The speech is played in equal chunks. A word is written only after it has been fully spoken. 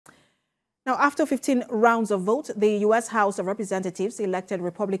Now, after 15 rounds of vote, the U.S. House of Representatives elected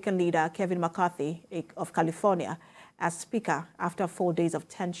Republican leader Kevin McCarthy of California as Speaker after 4 days of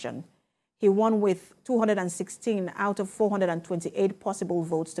tension. He won with 216 out of 428 possible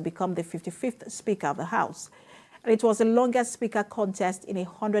votes to become the 55th Speaker of the House. And it was the longest Speaker contest in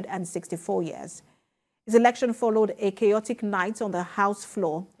 164 years. His election followed a chaotic night on the House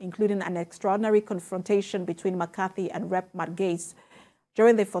floor, including an extraordinary confrontation between McCarthy and Rep. Matt Gaetz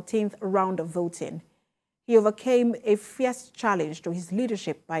during the 14th round of voting. He overcame a fierce challenge to his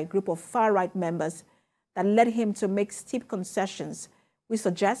leadership by a group of far-right members that led him to make steep concessions, which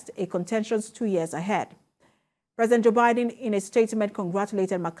suggest a contentious 2 years ahead. President Joe Biden, in a statement,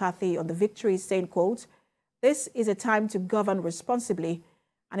 congratulated McCarthy on the victory, saying, quote, "This is a time to govern responsibly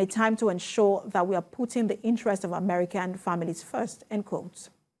and a time to ensure that we are putting the interest of American families first," end quote.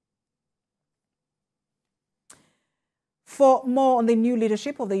 For more on the new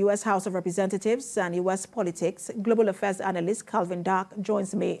leadership of the U.S. House of Representatives and U.S. politics, global affairs analyst Calvin Dark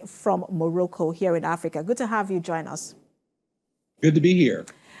joins me from Morocco here in Africa. Good to have you join us. Good to be here.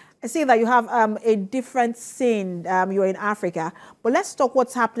 I see that you have a different scene. You're in Africa, but let's talk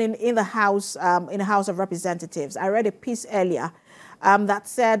what's happening in the House of Representatives. I read a piece earlier that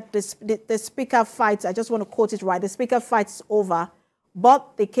said the Speaker fights. I just want to quote it right. The Speaker fights over,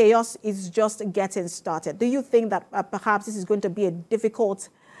 but the chaos is just getting started. Do you think that perhaps this is going to be a difficult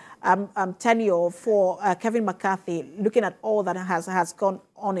tenure for Kevin McCarthy, looking at all that has gone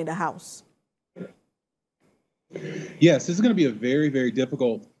on in the House? Yes, this is going to be a very, very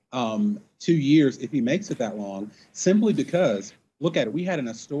difficult 2 years if he makes it that long, simply because, look at it, we had an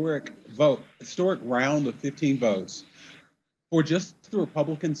historic round of 15 votes for just the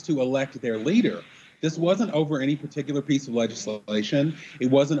Republicans to elect their leader. This wasn't over any particular piece of legislation.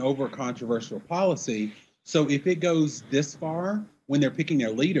 It wasn't over a controversial policy. So if it goes this far when they're picking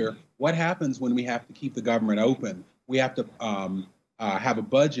their leader, what happens when we have to keep the government open? We have to have a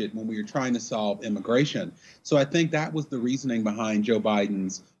budget when we are trying to solve immigration. So I think that was the reasoning behind Joe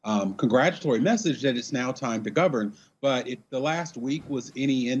Biden's congratulatory message that it's now time to govern. But if the last week was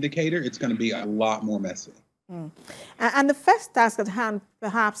any indicator, it's going to be a lot more messy. And the first task at hand,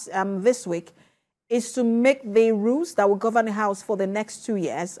 perhaps this week, is to make the rules that will govern the House for the next 2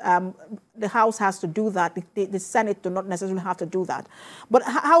 years. The House has to do that. The Senate do not necessarily have to do that. But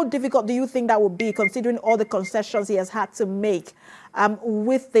how difficult do you think that would be, considering all the concessions he has had to make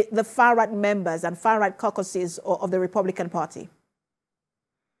with the far-right members and far-right caucuses of the Republican Party?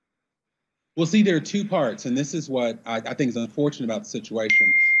 Well, see, there are two parts, and this is what I think is unfortunate about the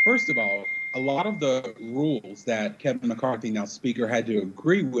situation. First of all, a lot of the rules that Kevin McCarthy, now Speaker, had to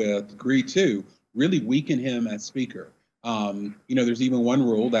agree to, really weaken him as Speaker. There's even one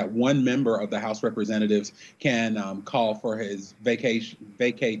rule that one member of the House of Representatives can call for his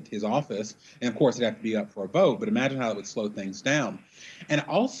vacate his office. And of course, it'd have to be up for a vote. But imagine how it would slow things down. And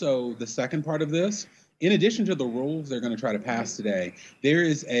also, the second part of this, in addition to the rules they're going to try to pass today, there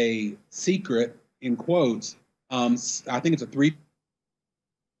is a secret, in quotes, I think it's a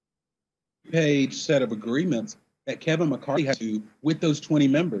 3-page set of agreements that Kevin McCarthy has to do with those 20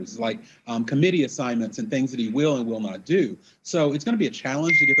 members, like committee assignments and things that he will and will not do. So it's going to be a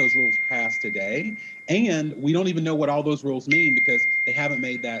challenge to get those rules passed today. And we don't even know what all those rules mean because they haven't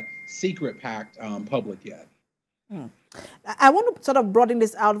made that secret pact public yet. I want to sort of broaden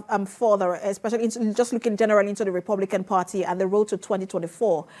this out further, especially just looking generally into the Republican Party and the road to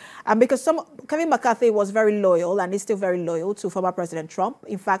 2024. Because Kevin McCarthy was very loyal and is still very loyal to former President Trump.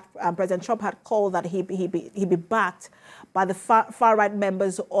 In fact, President Trump had called that he be backed by the far-right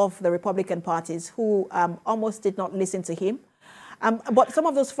members of the Republican parties who almost did not listen to him. But some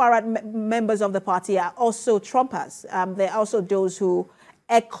of those far-right members of the party are also Trumpers. They're also those who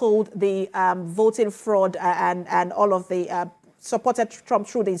echoed the voting fraud and all of the supported Trump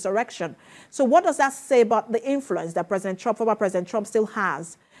through the insurrection. So what does that say about the influence that former President Trump still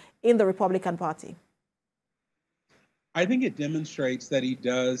has in the Republican Party? I think it demonstrates that he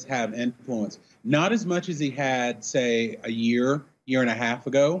does have influence, not as much as he had, say, a year and a half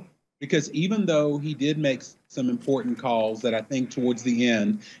ago, because even though he did make some important calls that I think towards the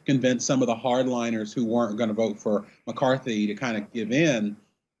end convinced some of the hardliners who weren't going to vote for McCarthy to kind of give in,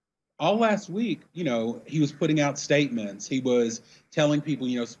 all last week, he was putting out statements. He was telling people,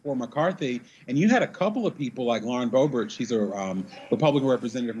 support McCarthy. And you had a couple of people like Lauren Boebert, she's a Republican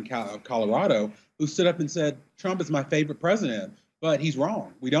representative from Colorado, who stood up and said, Trump is my favorite president, but he's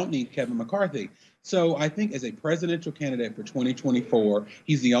wrong. We don't need Kevin McCarthy. So I think as a presidential candidate for 2024,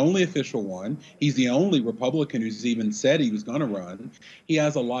 he's the only official one. He's the only Republican who's even said he was going to run. He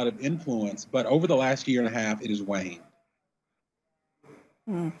has a lot of influence, but over the last year and a half, it has waned.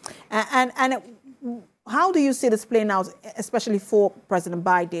 And how do you see this playing out, especially for President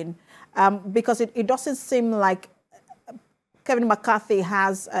Biden? Because it doesn't seem like Kevin McCarthy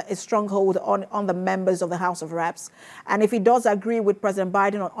has a stronghold on the members of the House of Reps. And if he does agree with President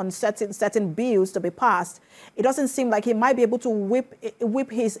Biden on certain bills to be passed, it doesn't seem like he might be able to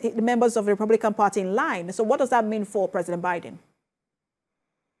whip his members of the Republican Party in line. So what does that mean for President Biden?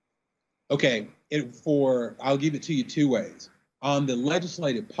 Okay, I'll give it to you two ways. On the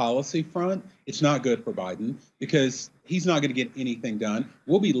legislative policy front, it's not good for Biden because he's not going to get anything done.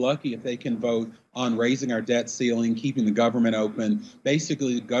 We'll be lucky if they can vote on raising our debt ceiling, keeping the government open,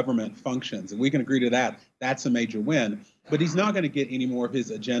 basically government functions. And we can agree to that. That's a major win. But he's not going to get any more of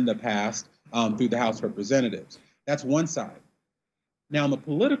his agenda passed through the House of Representatives. That's one side. Now, on the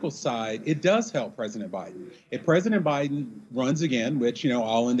political side, it does help President Biden. If President Biden runs again, which,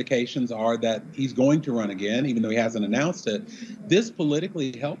 all indications are that he's going to run again, even though he hasn't announced it, this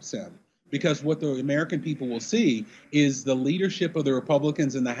politically helps him. Because what the American people will see is the leadership of the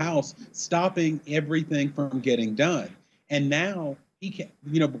Republicans in the House stopping everything from getting done. And now he can,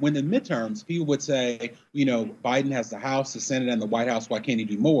 when the midterms, people would say, Biden has the House, the Senate, and the White House. Why can't he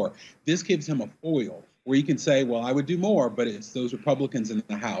do more? This gives him a foil where you can say, well, I would do more, but it's those Republicans in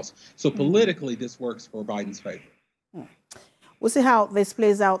the House. So politically, this works for Biden's favor. We'll see how this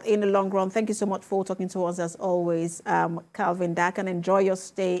plays out in the long run. Thank you so much for talking to us as always, Calvin Dack, and enjoy your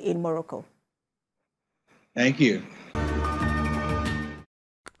stay in Morocco. Thank you.